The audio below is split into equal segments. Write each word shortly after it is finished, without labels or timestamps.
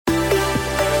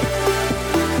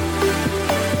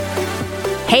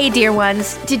Hey, dear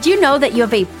ones, did you know that you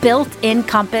have a built-in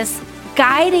compass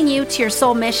guiding you to your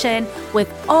soul mission with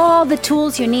all the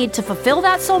tools you need to fulfill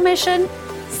that soul mission?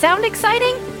 Sound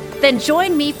exciting? Then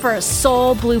join me for a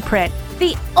Soul Blueprint,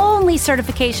 the only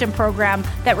certification program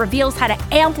that reveals how to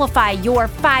amplify your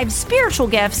 5 spiritual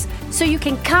gifts so you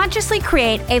can consciously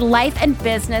create a life and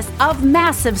business of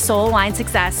massive soul-aligned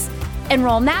success.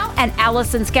 Enroll now at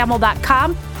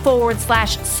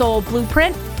AllisonScammell.com/soul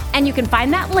blueprint, and you can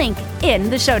find that link in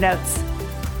the show notes.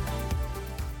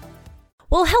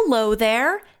 Well, hello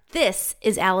there. This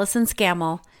is Allison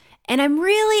Scammell, and I'm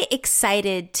really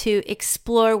excited to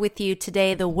explore with you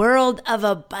today the world of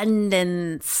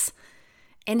abundance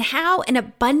and how an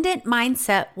abundant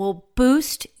mindset will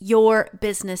boost your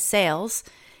business sales.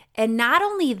 And not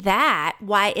only that,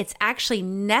 why it's actually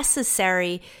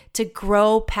necessary to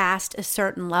grow past a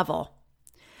certain level.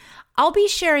 I'll be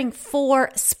sharing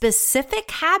 4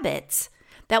 specific habits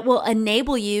that will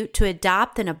enable you to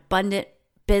adopt an abundant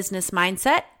business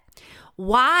mindset,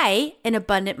 why an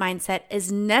abundant mindset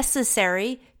is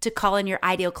necessary to call in your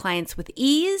ideal clients with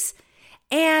ease,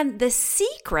 and the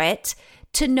secret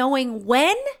to knowing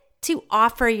when to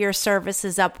offer your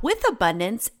services up with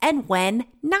abundance and when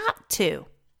not to.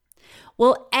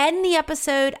 We'll end the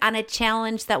episode on a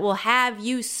challenge that will have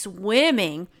you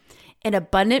swimming in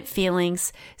abundant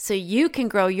feelings so you can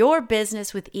grow your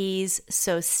business with ease.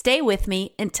 So stay with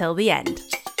me until the end.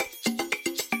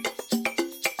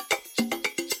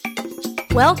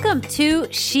 Welcome to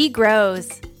She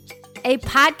Grows, a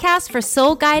podcast for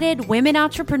soul-guided women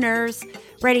entrepreneurs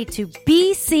ready to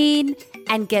be seen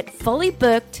and get fully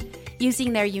booked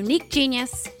using their unique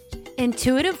genius,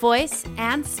 intuitive voice,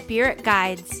 and spirit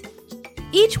guides.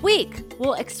 Each week,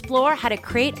 we'll explore how to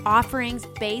create offerings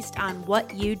based on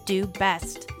what you do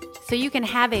best, so you can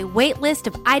have a wait list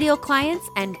of ideal clients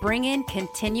and bring in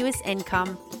continuous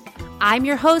income. I'm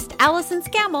your host, Allison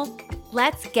Scammell.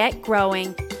 Let's get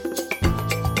growing.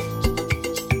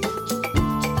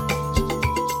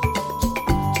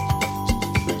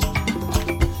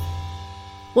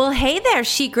 Well, hey there,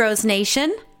 She Grows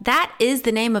Nation. That is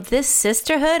the name of this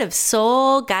sisterhood of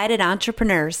soul-guided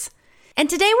entrepreneurs. And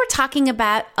today we're talking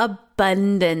about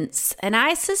abundance. And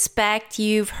I suspect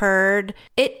you've heard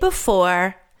it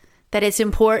before, that it's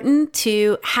important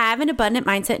to have an abundant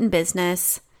mindset in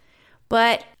business.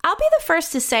 But I'll be the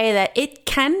first to say that it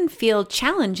can feel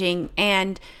challenging.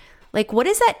 And what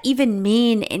does that even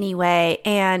mean anyway?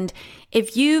 And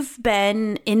if you've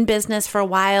been in business for a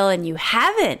while and you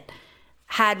haven't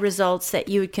had results that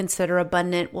you would consider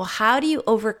abundant, well, how do you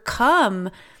overcome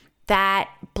that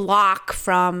block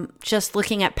from just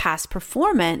looking at past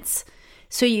performance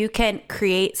so you can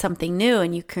create something new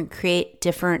and you can create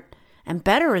different and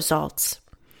better results?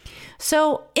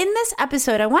 So in this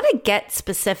episode, I want to get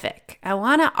specific. I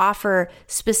want to offer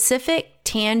specific,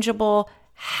 tangible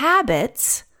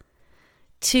habits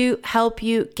to help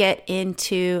you get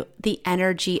into the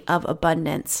energy of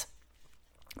abundance.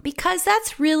 Because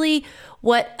that's really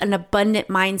what an abundant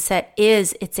mindset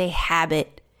is. It's a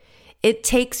habit. It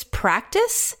takes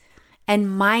practice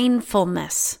and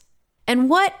mindfulness.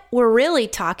 And what we're really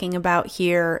talking about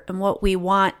here and what we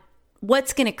want,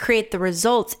 what's going to create the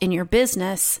results in your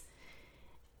business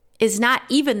is not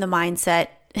even the mindset.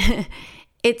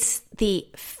 It's the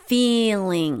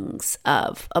feelings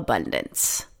of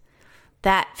abundance.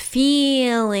 That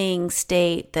feeling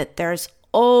state that there's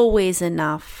always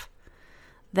enough,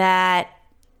 that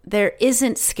there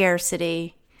isn't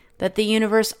scarcity, that the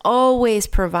universe always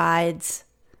provides.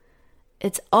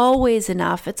 It's always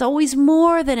enough. It's always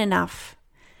more than enough.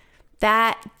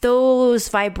 That those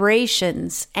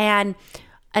vibrations and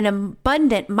an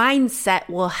abundant mindset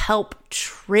will help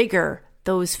trigger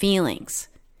those feelings.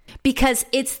 Because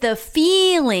it's the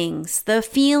feelings, the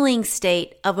feeling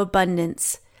state of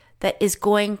abundance that is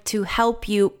going to help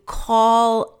you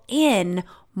call in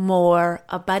more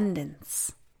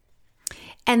abundance.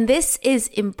 And this is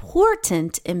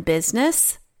important in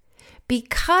business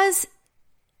because,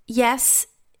 yes,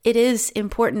 it is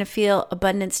important to feel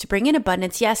abundance, to bring in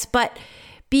abundance, yes, but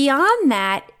beyond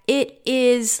that, it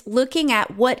is looking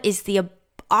at what is the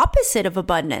opposite of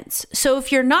abundance. So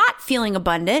if you're not feeling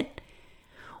abundant,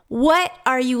 what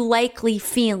are you likely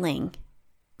feeling?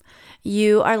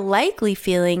 You are likely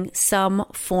feeling some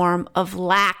form of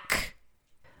lack.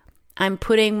 I'm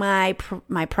putting my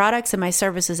products and my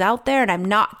services out there and I'm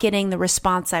not getting the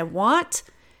response I want.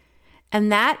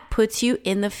 And that puts you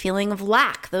in the feeling of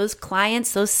lack. Those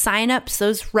clients, those signups,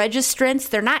 those registrants,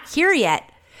 they're not here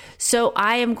yet. So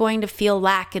I am going to feel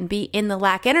lack and be in the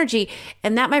lack energy.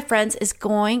 And that, my friends, is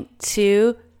going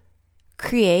to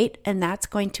create, and that's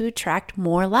going to attract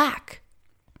more lack.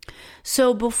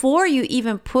 So before you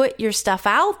even put your stuff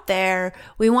out there,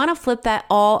 we want to flip that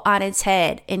all on its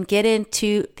head and get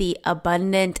into the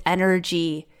abundant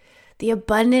energy, the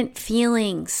abundant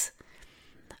feelings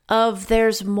of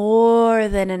there's more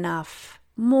than enough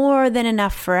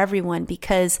for everyone,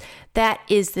 because that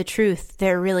is the truth.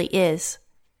 There really is.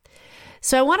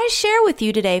 So I want to share with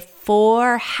you today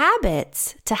 4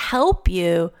 habits to help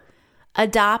you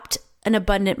adopt an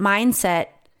abundant mindset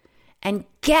and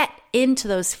get into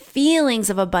those feelings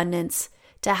of abundance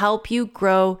to help you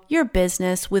grow your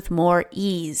business with more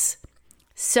ease.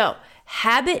 So,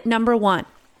 habit number 1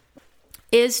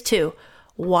 is to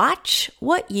watch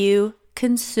what you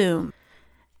consume.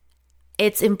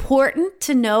 It's important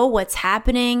to know what's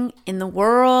happening in the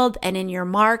world and in your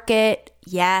market,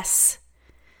 yes.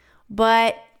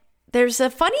 But there's a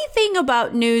funny thing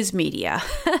about news media.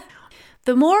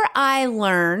 The more I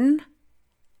learn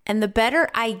and the better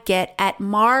I get at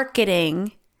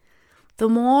marketing, the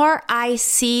more I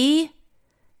see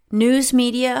news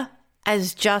media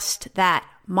as just that,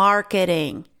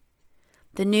 marketing.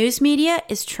 The news media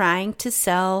is trying to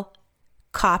sell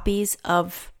copies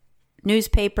of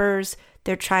newspapers.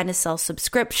 They're trying to sell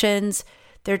subscriptions.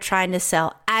 They're trying to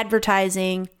sell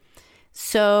advertising.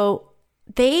 So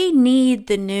they need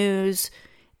the news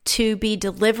to be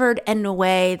delivered in a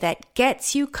way that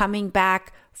gets you coming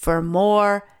back for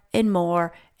more and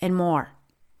more and more.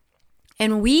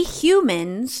 And we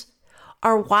humans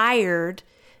are wired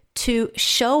to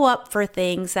show up for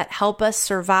things that help us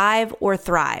survive or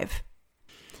thrive.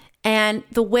 And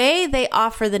the way they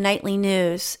offer the nightly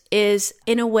news is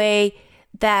in a way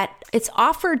that it's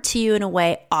offered to you in a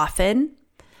way often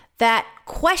that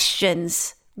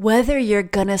questions whether you're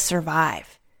gonna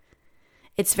survive.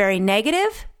 It's very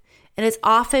negative and it's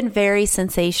often very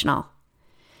sensational.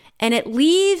 And it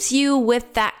leaves you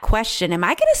with that question, am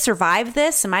I going to survive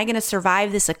this? Am I going to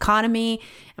survive this economy?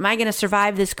 Am I going to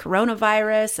survive this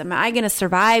coronavirus? Am I going to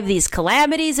survive these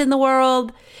calamities in the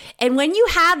world? And when you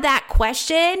have that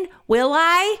question, will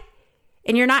I?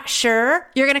 And you're not sure,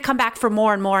 you're going to come back for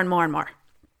more and more and more and more.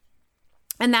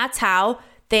 And that's how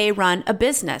they run a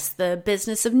business, the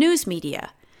business of news media.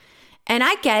 And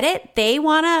I get it. They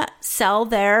want to sell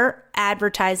their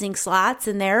advertising slots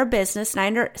and they're a business, and I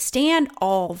understand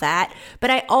all that. But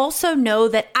I also know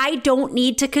that I don't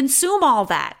need to consume all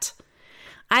that.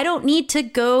 I don't need to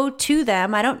go to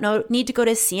them. I don't need to go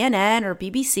to CNN or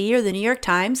BBC or the New York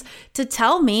Times to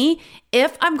tell me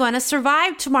if I'm going to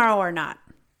survive tomorrow or not.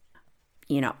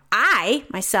 You know, I'm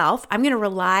going to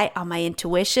rely on my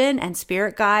intuition and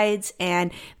spirit guides and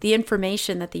the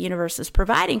information that the universe is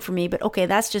providing for me. But okay,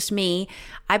 that's just me.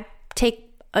 I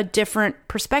take a different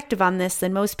perspective on this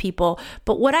than most people.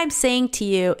 But what I'm saying to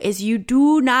you is you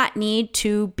do not need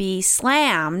to be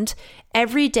slammed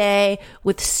every day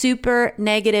with super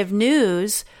negative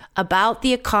news about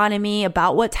the economy,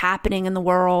 about what's happening in the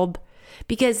world.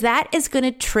 Because that is going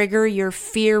to trigger your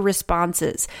fear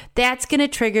responses. That's going to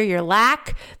trigger your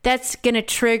lack. That's going to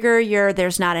trigger your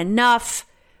there's not enough.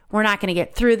 We're not going to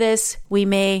get through this. We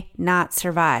may not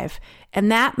survive.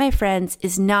 And that, my friends,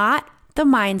 is not the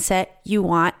mindset you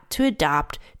want to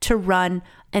adopt to run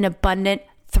an abundant,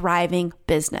 thriving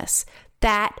business.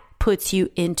 That puts you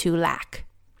into lack.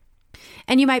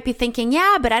 And you might be thinking,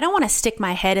 yeah, but I don't want to stick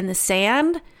my head in the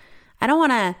sand. I don't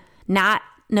want to not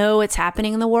know what's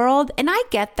happening in the world. And I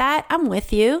get that. I'm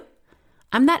with you.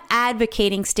 I'm not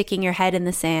advocating sticking your head in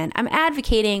the sand. I'm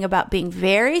advocating about being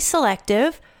very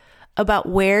selective about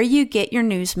where you get your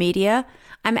news media.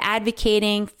 I'm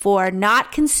advocating for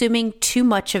not consuming too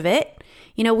much of it.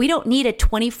 You know, we don't need a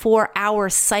 24-hour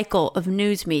cycle of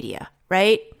news media,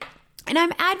 right? And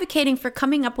I'm advocating for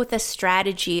coming up with a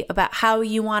strategy about how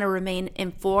you want to remain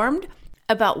informed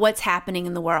about what's happening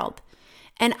in the world.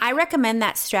 And I recommend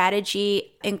that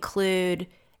strategy include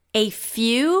a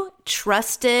few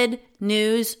trusted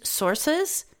news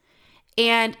sources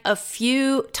and a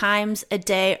few times a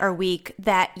day or week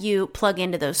that you plug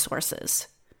into those sources.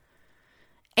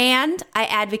 And I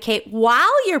advocate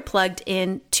while you're plugged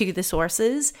into the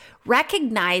sources,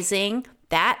 recognizing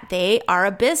that they are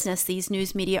a business. These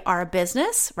news media are a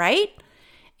business, right?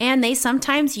 And they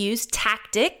sometimes use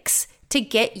tactics to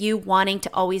get you wanting to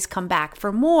always come back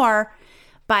for more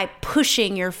by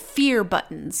pushing your fear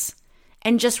buttons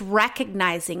and just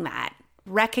recognizing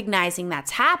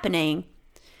that's happening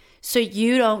so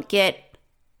you don't get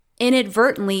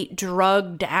inadvertently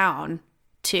drugged down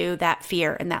to that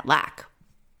fear and that lack.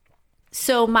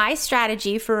 So my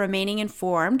strategy for remaining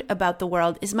informed about the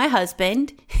world is my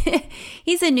husband.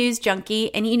 He's a news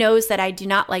junkie, and he knows that I do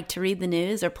not like to read the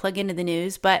news or plug into the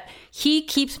news, but he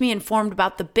keeps me informed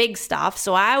about the big stuff.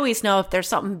 So I always know if there's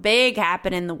something big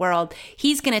happening in the world,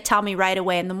 he's going to tell me right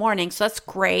away in the morning. So that's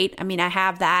great. I mean, I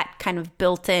have that kind of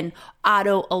built-in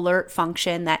auto alert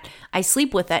function that I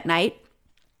sleep with at night.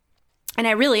 And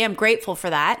I really am grateful for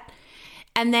that.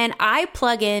 And then I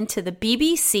plug into the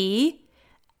BBC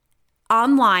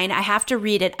online. I have to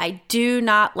read it. I do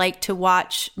not like to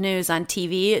watch news on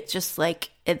TV. It's just like,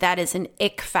 that is an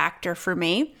ick factor for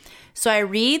me. So I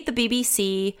read the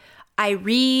BBC, I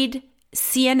read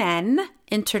CNN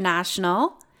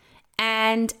International,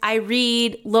 and I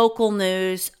read local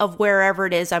news of wherever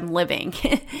it is I'm living.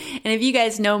 And if you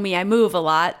guys know me, I move a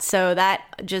lot. So that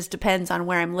just depends on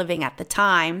where I'm living at the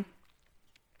time.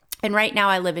 And right now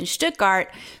I live in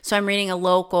Stuttgart, so I'm reading a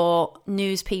local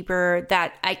newspaper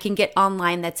that I can get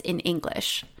online that's in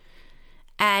English.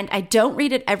 And I don't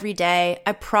read it every day.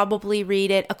 I probably read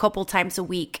it a couple times a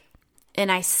week.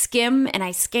 And I skim and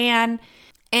I scan,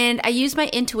 and I use my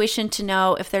intuition to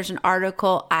know if there's an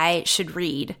article I should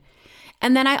read.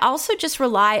 And then I also just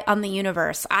rely on the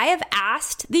universe. I have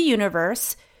asked the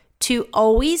universe to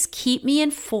always keep me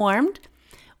informed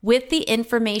with the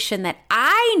information that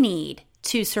I need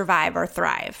to survive or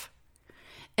thrive.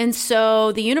 And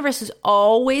so the universe is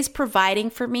always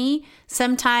providing for me.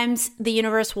 Sometimes the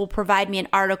universe will provide me an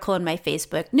article in my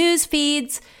Facebook news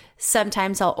feeds.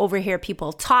 Sometimes I'll overhear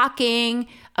people talking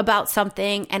about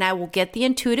something, and I will get the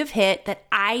intuitive hit that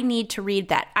I need to read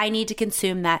that. I need to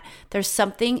consume that. There's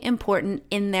something important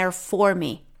in there for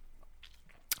me.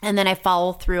 And then I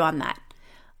follow through on that.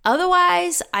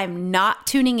 Otherwise, I'm not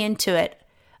tuning into it.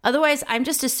 Otherwise, I'm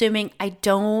just assuming I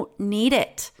don't need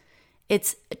it.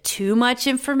 It's too much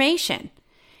information,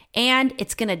 and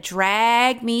it's going to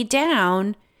drag me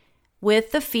down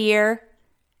with the fear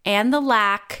and the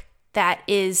lack that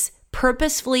is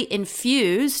purposefully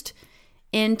infused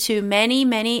into many,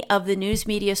 many of the news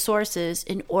media sources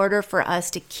in order for us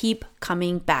to keep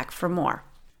coming back for more.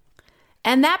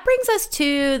 And that brings us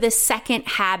to the second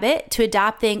habit to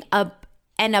adopting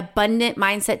an abundant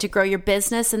mindset to grow your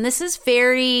business. And this is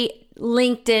very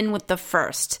linked in with the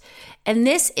first. And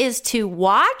this is to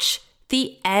watch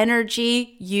the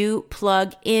energy you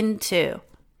plug into.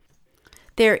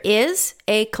 There is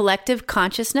a collective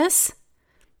consciousness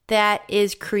that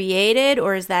is created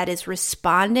or that is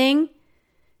responding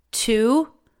to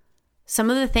some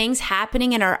of the things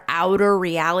happening in our outer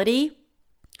reality.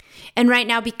 And right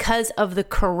now, because of the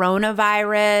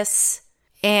coronavirus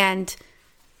and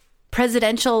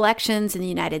presidential elections in the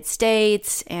United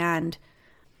States and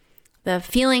the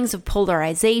feelings of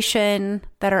polarization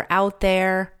that are out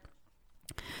there,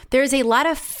 there's a lot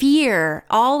of fear.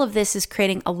 All of this is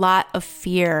creating a lot of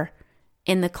fear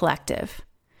in the collective.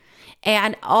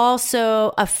 And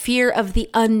also a fear of the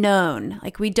unknown.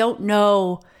 Like, we don't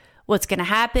know what's going to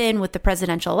happen with the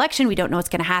presidential election. We don't know what's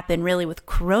going to happen really with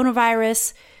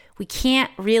coronavirus. We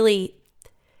can't really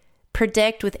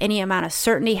predict with any amount of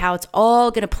certainty how it's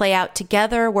all going to play out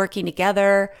together, working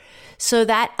together. So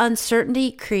that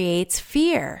uncertainty creates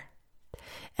fear.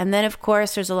 And then, of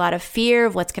course, there's a lot of fear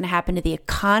of what's going to happen to the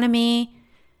economy,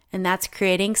 and that's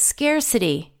creating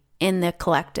scarcity in the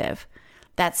collective.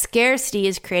 That scarcity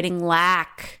is creating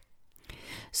lack.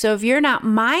 So if you're not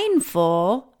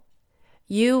mindful,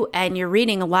 you're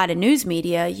reading a lot of news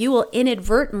media, you will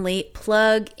inadvertently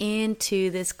plug into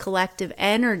this collective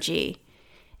energy.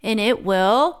 And it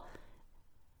will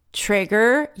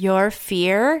trigger your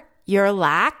fear, your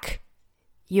lack,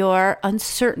 your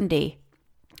uncertainty.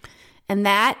 And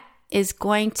that is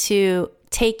going to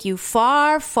take you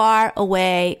far, far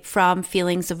away from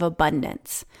feelings of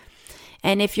abundance.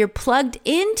 And if you're plugged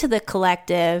into the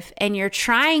collective and you're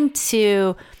trying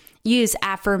to use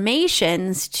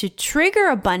affirmations to trigger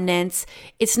abundance,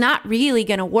 it's not really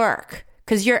going to work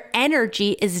because your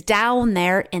energy is down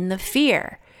there in the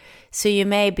fear. So you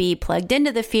may be plugged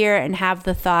into the fear and have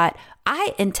the thought,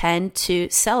 I intend to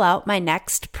sell out my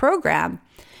next program.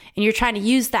 And you're trying to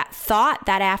use that thought,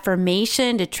 that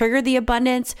affirmation to trigger the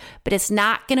abundance, but it's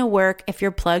not going to work if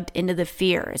you're plugged into the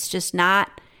fear. It's just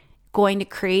not going to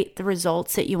create the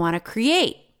results that you want to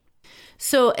create.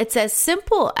 So it's as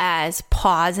simple as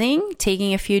pausing,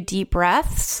 taking a few deep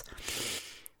breaths.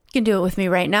 You can do it with me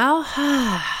right now.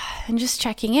 And just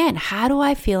checking in. How do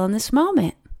I feel in this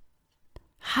moment?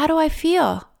 How do I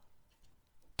feel?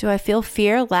 Do I feel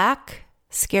fear, lack,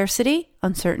 scarcity,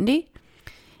 uncertainty?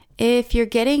 If you're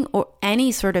getting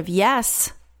any sort of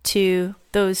yes to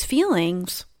those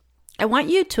feelings, I want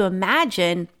you to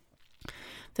imagine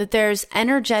that there's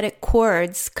energetic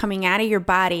cords coming out of your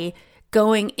body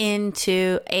going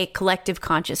into a collective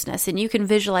consciousness. And you can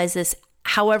visualize this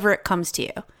however it comes to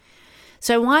you.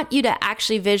 So I want you to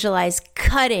actually visualize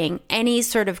cutting any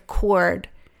sort of cord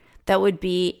that would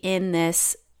be in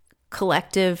this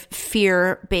collective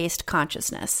fear-based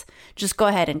consciousness. Just go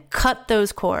ahead and cut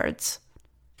those cords.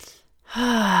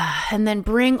 And then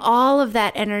bring all of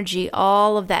that energy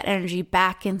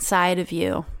back inside of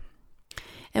you.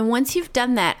 And once you've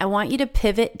done that, I want you to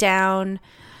pivot down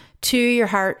to your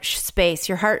heart space,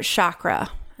 your heart chakra.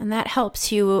 And that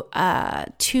helps you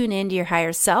tune into your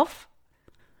higher self,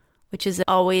 which is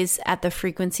always at the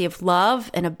frequency of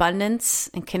love and abundance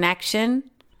and connection.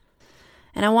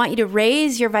 And I want you to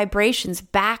raise your vibrations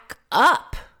back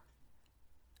up,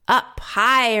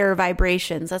 higher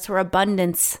vibrations. That's where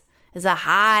abundance is, a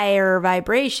higher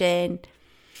vibration.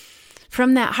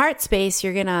 From that heart space,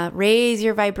 you're going to raise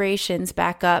your vibrations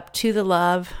back up to the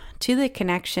love, to the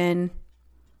connection,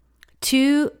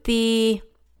 to the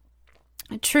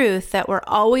truth that we're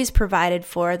always provided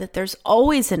for, that there's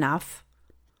always enough,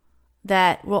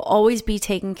 that will always be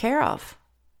taken care of.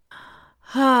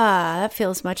 That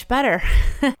feels much better.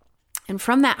 And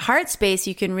from that heart space,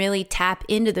 you can really tap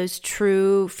into those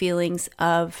true feelings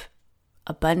of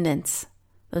abundance,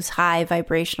 those high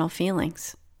vibrational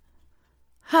feelings.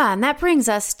 And that brings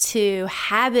us to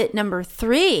habit number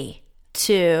 3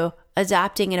 to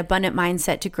adopting an abundant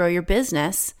mindset to grow your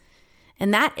business.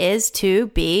 And that is to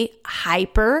be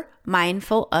hyper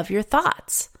mindful of your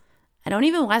thoughts. I don't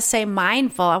even want to say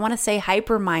mindful. I want to say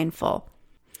hyper mindful.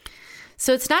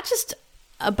 So it's not just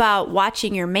about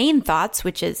watching your main thoughts,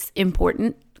 which is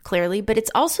important, clearly, but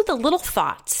it's also the little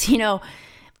thoughts,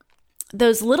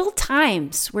 those little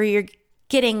times where you're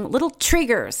getting little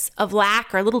triggers of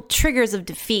lack or little triggers of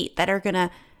defeat that are going to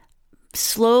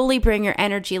slowly bring your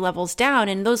energy levels down.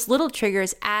 And those little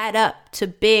triggers add up to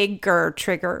bigger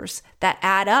triggers that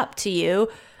add up to you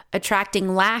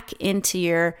attracting lack into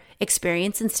your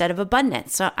experience instead of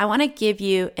abundance. So I want to give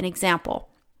you an example.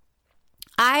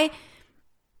 I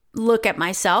look at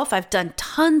myself. I've done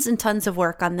tons and tons of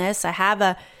work on this. I have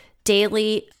a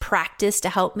daily practice to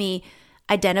help me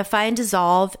identify and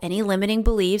dissolve any limiting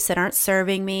beliefs that aren't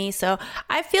serving me. So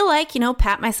I feel like,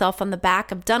 pat myself on the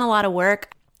back. I've done a lot of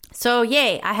work. So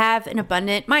yay, I have an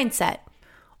abundant mindset.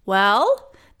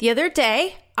 Well, the other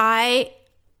day I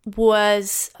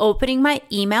was opening my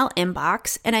email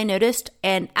inbox and I noticed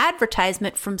an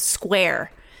advertisement from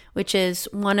Square, which is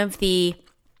one of the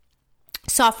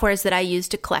softwares that I use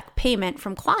to collect payment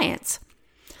from clients.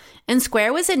 And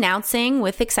Square was announcing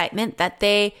with excitement that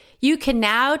you can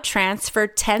now transfer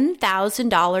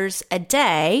 $10,000 a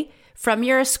day from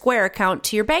your Square account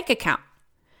to your bank account.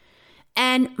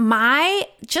 And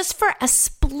just for a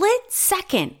split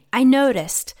second, I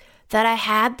noticed that I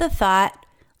had the thought,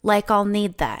 like, I'll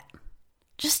need that.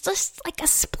 Just like a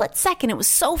split second. It was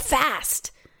so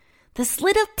fast. This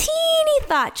little teeny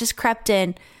thought just crept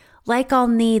in, like, I'll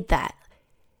need that.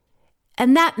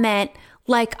 And that meant,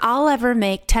 like, I'll ever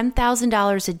make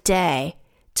 $10,000 a day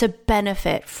to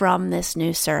benefit from this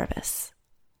new service.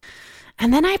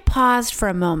 And then I paused for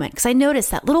a moment because I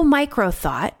noticed that little micro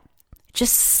thought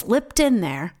just slipped in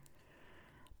there.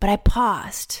 But I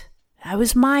paused. I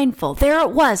was mindful. There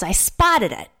it was. I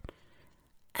spotted it.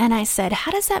 And I said,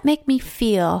 how does that make me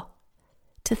feel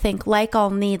to think, like, I'll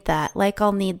need that, like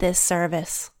I'll need this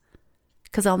service,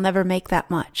 because I'll never make that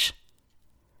much?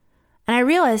 And I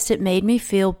realized it made me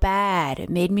feel bad. It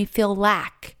made me feel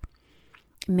lack.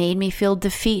 It made me feel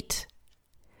defeat.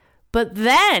 But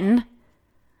then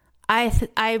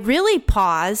I really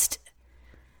paused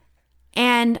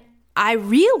and I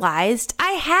realized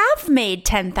I have made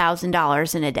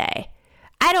 $10,000 in a day.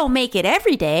 I don't make it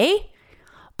every day,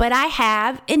 but I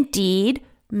have indeed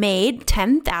made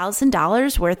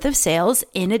 $10,000 worth of sales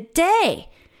in a day.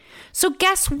 So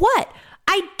guess what?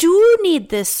 I do need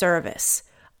this service.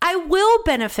 I will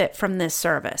benefit from this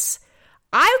service.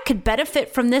 I could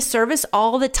benefit from this service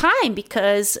all the time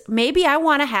because maybe I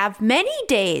want to have many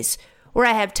days where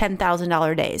I have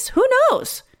 $10,000 days. Who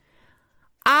knows?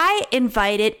 I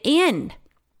invite it in.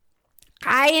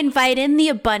 I invite in the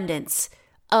abundance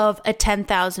of a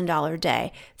 $10,000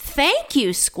 day. Thank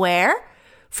you, Square,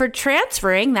 for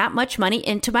transferring that much money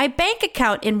into my bank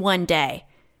account in one day.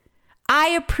 I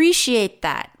appreciate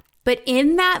that. But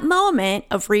in that moment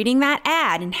of reading that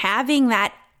ad and having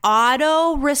that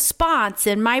auto response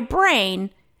in my brain,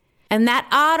 and that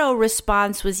auto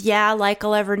response was, yeah, like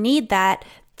I'll ever need that,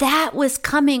 that was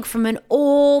coming from an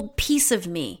old piece of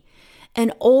me,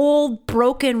 an old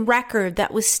broken record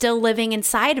that was still living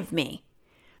inside of me.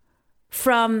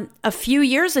 from a few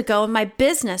years ago in my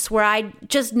business where I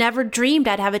just never dreamed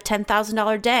I'd have a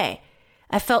 $10,000 day.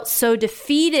 I felt so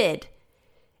defeated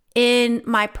in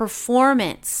my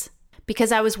performance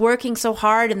because I was working so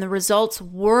hard and the results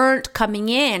weren't coming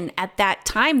in at that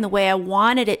time the way I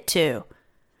wanted it to.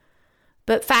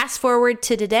 But fast forward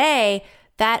to today,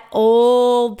 that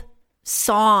old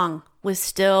song was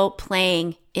still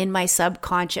playing in my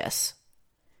subconscious.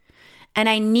 And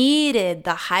I needed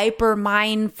the hyper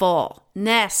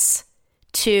mindfulness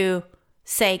to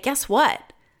say, guess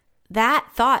what? That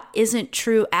thought isn't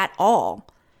true at all.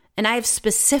 And I have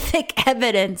specific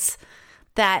evidence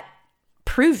that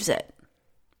proves it.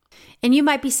 And you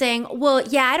might be saying, well,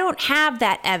 yeah, I don't have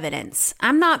that evidence.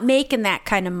 I'm not making that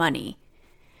kind of money.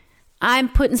 I'm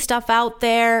putting stuff out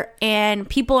there and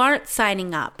people aren't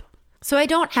signing up. So I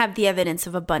don't have the evidence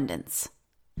of abundance.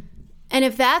 And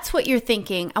if that's what you're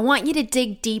thinking, I want you to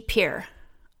dig deep here.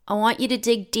 I want you to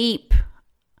dig deep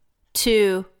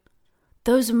to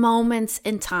those moments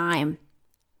in time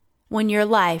when your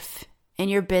life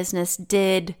and your business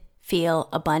did feel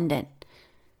abundant.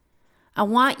 I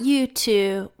want you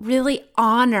to really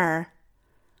honor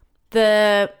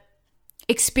the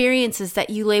experiences that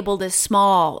you labeled as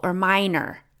small or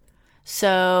minor.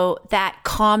 So that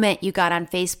comment you got on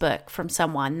Facebook from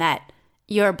someone that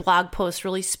your blog post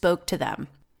really spoke to them.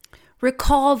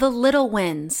 Recall the little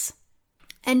wins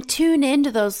and tune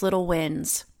into those little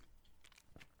wins.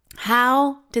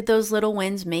 How did those little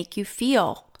wins make you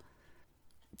feel?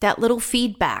 That little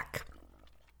feedback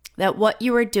that what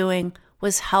you were doing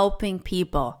was helping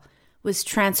people, was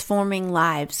transforming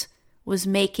lives, was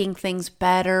making things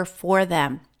better for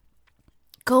them.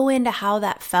 Go into how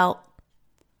that felt.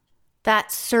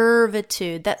 That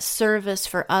servitude, that service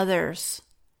for others.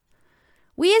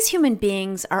 We as human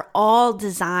beings are all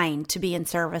designed to be in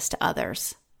service to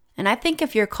others. And I think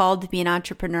if you're called to be an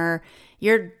entrepreneur,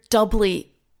 you're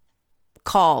doubly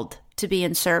called to be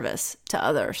in service to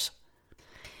others.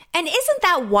 And isn't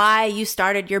that why you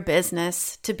started your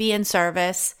business, to be in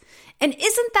service? And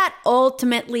isn't that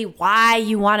ultimately why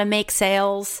you want to make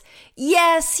sales?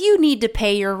 Yes, you need to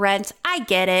pay your rent. I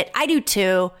get it. I do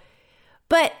too.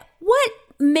 But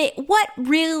what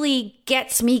really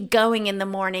gets me going in the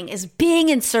morning is being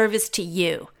in service to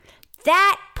you.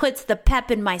 That puts the pep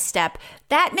in my step.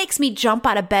 That makes me jump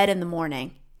out of bed in the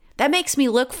morning. That makes me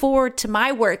look forward to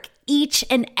my work each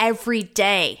and every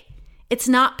day. It's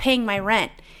not paying my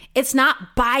rent. It's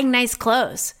not buying nice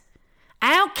clothes.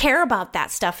 I don't care about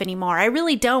that stuff anymore. I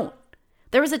really don't.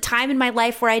 There was a time in my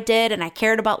life where I did, and I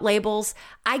cared about labels.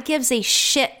 I gives a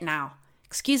shit now.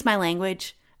 Excuse my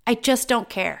language. I just don't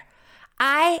care.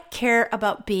 I care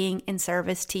about being in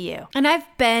service to you. And I've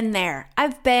been there.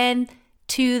 I've been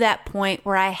to that point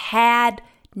where I had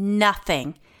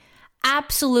nothing,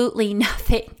 absolutely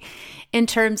nothing in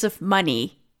terms of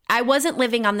money. I wasn't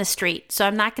living on the street, so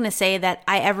I'm not going to say that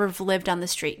I ever have lived on the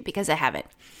street because I haven't.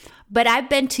 But I've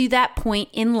been to that point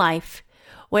in life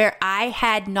where I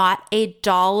had not a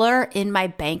dollar in my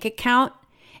bank account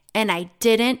and I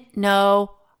didn't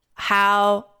know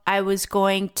how I was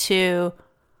going to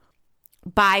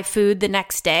buy food the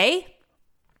next day.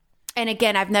 And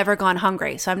again, I've never gone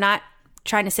hungry. So I'm not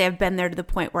trying to say I've been there to the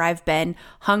point where I've been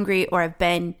hungry or I've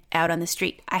been out on the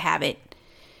street. I haven't.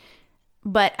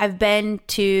 But I've been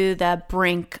to the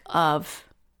brink of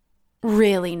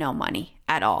really no money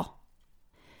at all.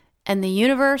 And the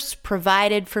universe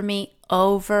provided for me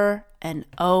over and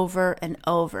over and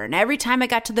over. And every time I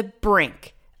got to the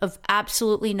brink of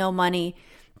absolutely no money,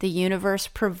 the universe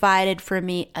provided for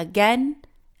me again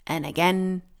and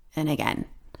again and again.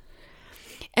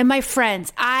 And my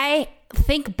friends, I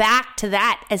think back to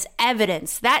that as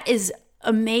evidence. That is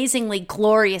amazingly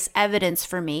glorious evidence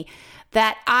for me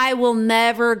that I will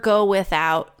never go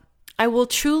without. I will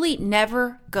truly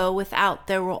never go without.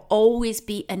 There will always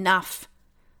be enough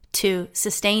to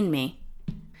sustain me.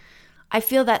 I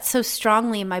feel that so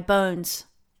strongly in my bones.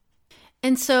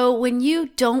 And so when you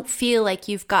don't feel like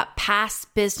you've got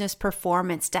past business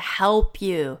performance to help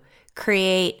you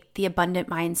create the abundant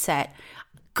mindset,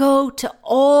 go to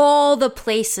all the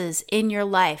places in your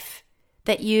life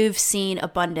that you've seen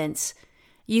abundance.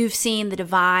 You've seen the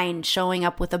divine showing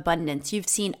up with abundance. You've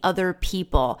seen other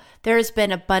people. There's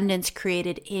been abundance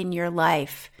created in your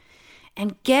life.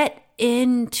 And get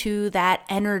into that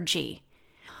energy.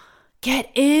 Get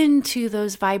into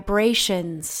those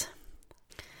vibrations.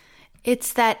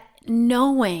 It's that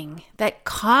knowing, that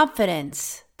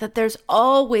confidence that there's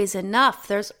always enough.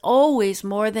 There's always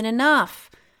more than enough.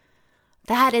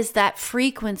 That is that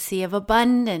frequency of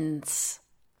abundance.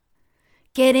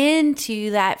 Get into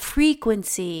that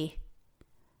frequency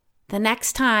the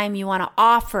next time you want to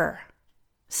offer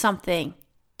something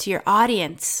to your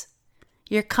audience.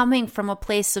 You're coming from a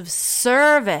place of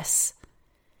service.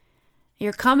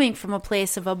 You're coming from a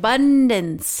place of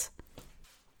abundance.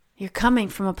 You're coming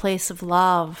from a place of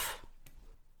love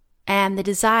and the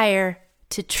desire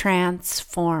to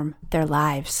transform their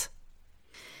lives.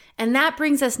 And that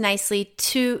brings us nicely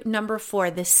to number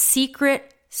 4, the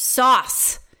secret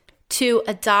sauce to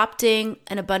adopting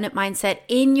an abundant mindset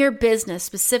in your business,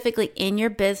 specifically in your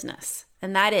business.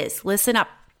 And that is, listen up.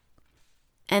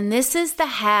 And this is the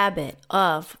habit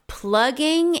of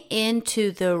plugging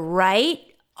into the right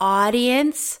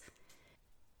audience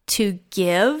to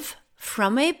give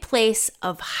from a place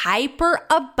of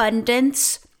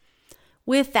hyperabundance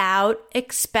without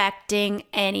expecting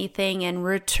anything in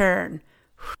return.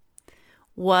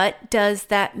 What does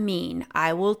that mean?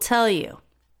 I will tell you.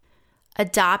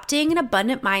 Adopting an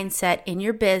abundant mindset in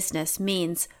your business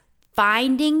means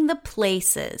finding the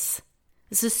places.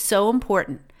 This is so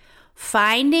important.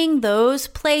 Finding those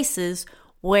places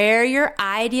where your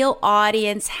ideal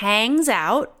audience hangs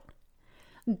out,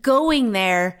 going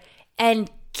there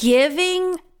and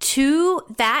giving to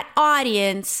that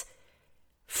audience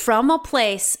from a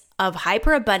place of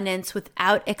hyperabundance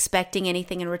without expecting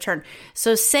anything in return.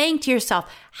 So saying to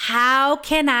yourself, how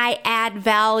can I add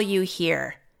value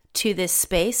here to this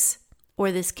space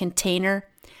or this container?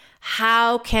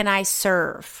 How can I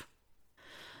serve?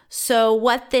 So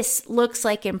what this looks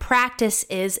like in practice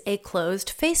is a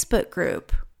closed Facebook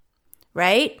group,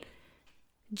 right?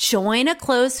 Join a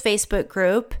closed Facebook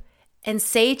group and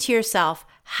say to yourself,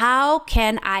 how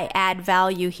can I add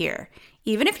value here?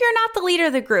 Even if you're not the leader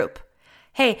of the group.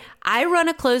 Hey, I run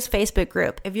a closed Facebook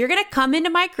group. If you're going to come into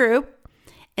my group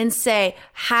and say,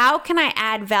 how can I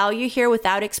add value here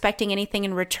without expecting anything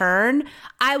in return?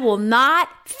 I will not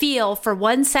feel for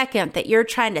 1 second that you're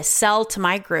trying to sell to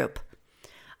my group.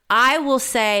 I will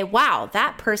say, wow,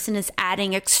 that person is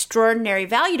adding extraordinary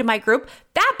value to my group.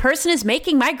 That person is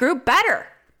making my group better.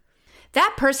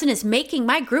 That person is making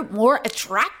my group more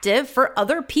attractive for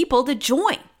other people to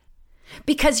join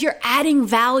because you're adding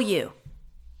value.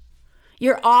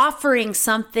 You're offering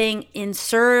something in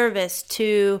service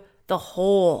to the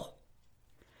whole.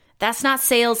 That's not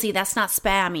salesy. That's not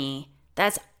spammy.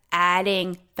 That's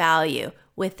adding value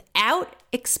without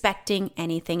expecting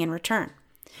anything in return.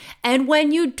 And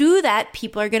when you do that,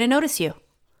 people are going to notice you.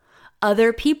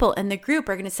 Other people in the group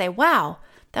are going to say, wow,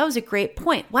 that was a great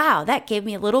point. Wow, that gave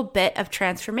me a little bit of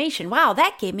transformation. Wow,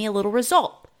 that gave me a little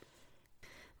result.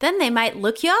 Then they might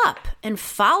look you up and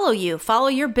follow you, follow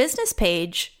your business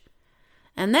page.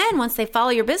 And then once they follow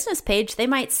your business page, they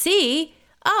might see,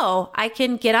 oh, I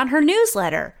can get on her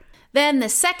newsletter. Then the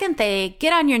second they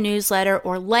get on your newsletter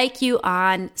or like you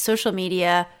on social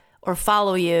media or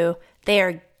follow you, they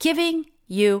are giving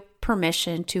you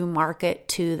permission to market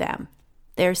to them.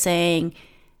 They're saying,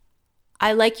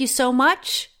 I like you so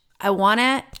much. I want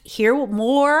to hear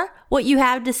more what you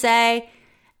have to say.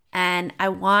 And I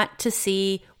want to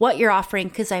see what you're offering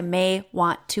because I may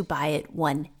want to buy it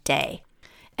one day.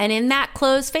 And in that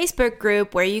closed Facebook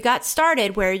group where you got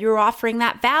started, where you're offering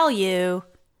that value,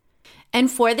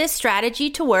 and for this strategy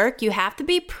to work, you have to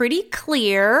be pretty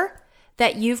clear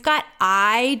that you've got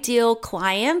ideal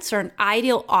clients or an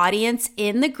ideal audience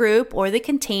in the group or the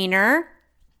container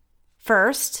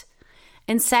first.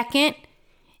 And second,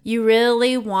 you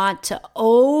really want to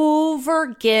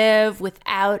overgive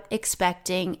without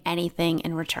expecting anything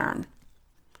in return.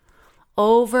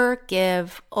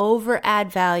 Overgive,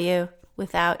 add value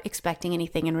without expecting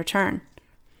anything in return.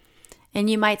 And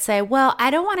you might say, well, I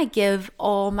don't want to give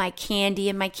all my candy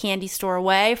in my candy store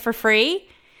away for free.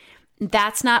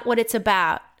 That's not what it's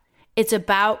about. It's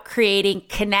about creating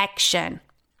connection.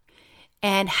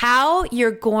 And how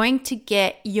you're going to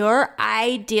get your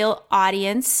ideal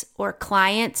audience or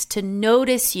clients to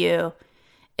notice you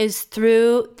is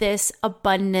through this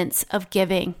abundance of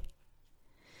giving.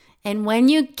 And when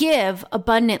you give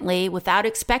abundantly without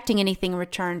expecting anything in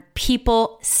return,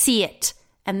 people see it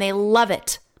and they love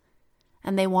it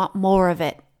and they want more of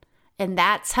it. And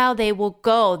that's how they will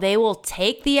go. They will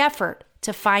take the effort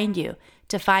to find you,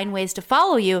 to find ways to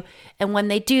follow you. And when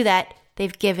they do that,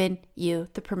 they've given you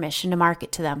the permission to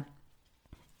market to them.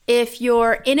 If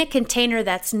you're in a container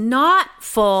that's not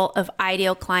full of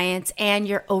ideal clients and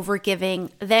you're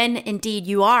overgiving, then indeed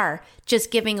you are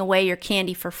just giving away your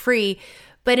candy for free.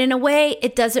 But in a way,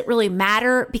 it doesn't really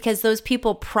matter because those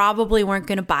people probably weren't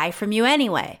going to buy from you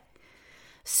anyway.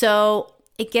 So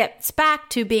it gets back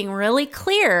to being really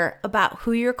clear about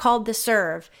who you're called to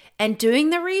serve and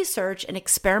doing the research and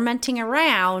experimenting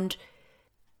around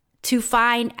to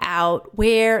find out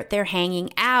where they're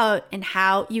hanging out and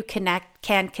how you can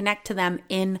connect to them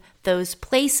in those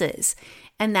places.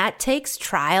 And that takes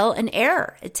trial and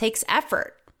error. It takes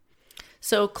effort.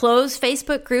 So closed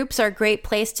Facebook groups are a great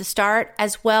place to start,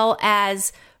 as well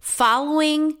as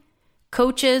following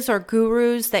coaches or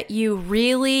gurus that you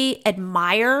really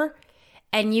admire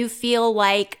and you feel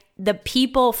like the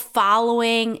people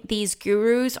following these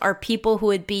gurus are people who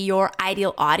would be your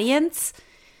ideal audience,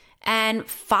 and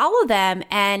follow them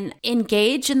and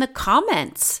engage in the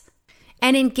comments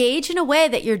and engage in a way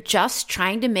that you're just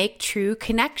trying to make true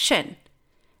connection,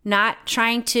 not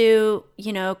trying to,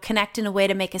 connect in a way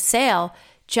to make a sale,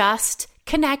 just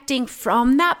connecting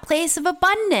from that place of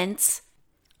abundance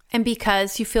and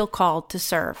because you feel called to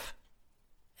serve.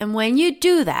 And when you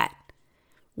do that,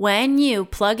 when you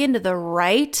plug into the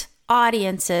right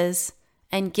audiences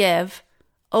and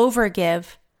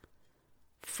overgive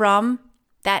from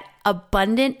that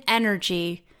abundant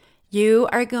energy, you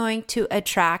are going to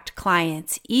attract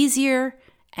clients easier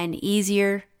and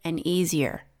easier and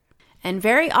easier. And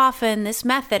very often, this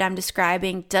method I'm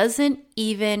describing doesn't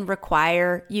even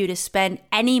require you to spend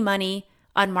any money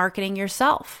on marketing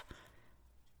yourself.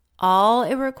 All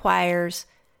it requires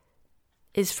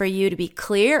is for you to be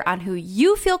clear on who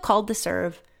you feel called to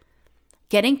serve,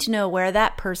 getting to know where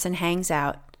that person hangs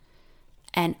out,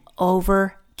 and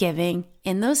overgiving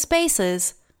in those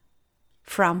spaces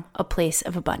from a place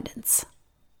of abundance.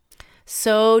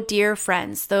 So, dear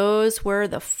friends, those were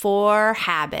the 4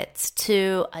 habits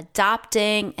to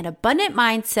adopting an abundant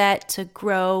mindset to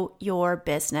grow your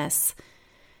business.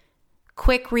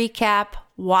 Quick recap: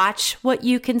 watch what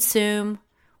you consume,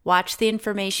 watch the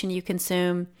information you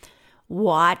consume,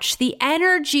 watch the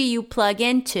energy you plug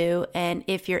into, and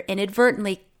if you're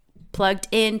inadvertently plugged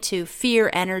into fear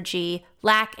energy,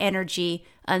 lack energy,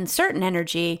 uncertain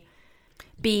energy,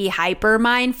 be hyper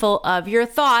mindful of your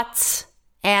thoughts.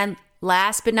 And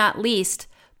last but not least,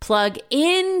 plug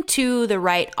into the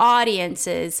right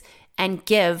audiences and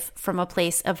give from a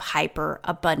place of hyper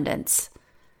abundance.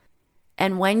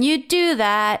 And when you do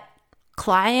that,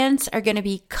 clients are going to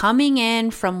be coming in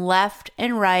from left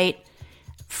and right,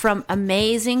 from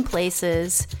amazing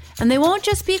places. And they won't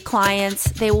just be clients,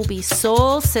 they will be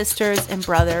soul sisters and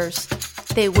brothers.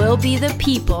 They will be the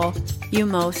people you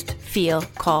most feel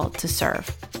called to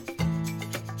serve.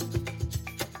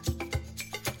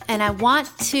 And I want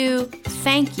to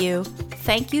thank you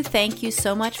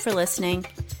so much for listening.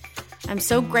 I'm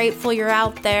so grateful you're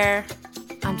out there.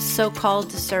 I'm so called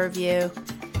to serve you.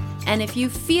 And if you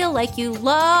feel like you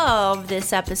love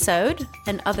this episode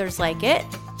and others like it,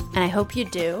 and I hope you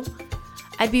do,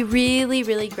 I'd be really,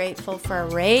 really grateful for a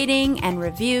rating and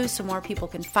review so more people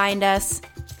can find us.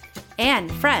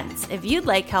 And friends, if you'd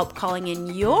like help calling in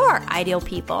your ideal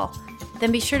people,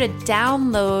 then be sure to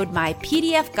download my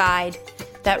PDF guide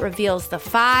that reveals the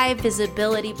 5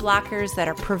 visibility blockers that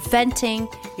are preventing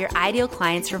your ideal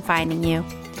clients from finding you.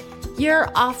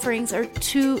 Your offerings are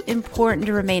too important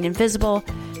to remain invisible,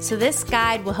 so this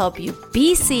guide will help you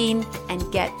be seen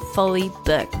and get fully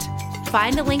booked.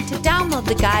 Find a link to download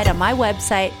the guide on my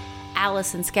website,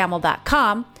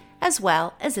 AllisonScammell.com, as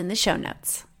well as in the show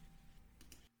notes.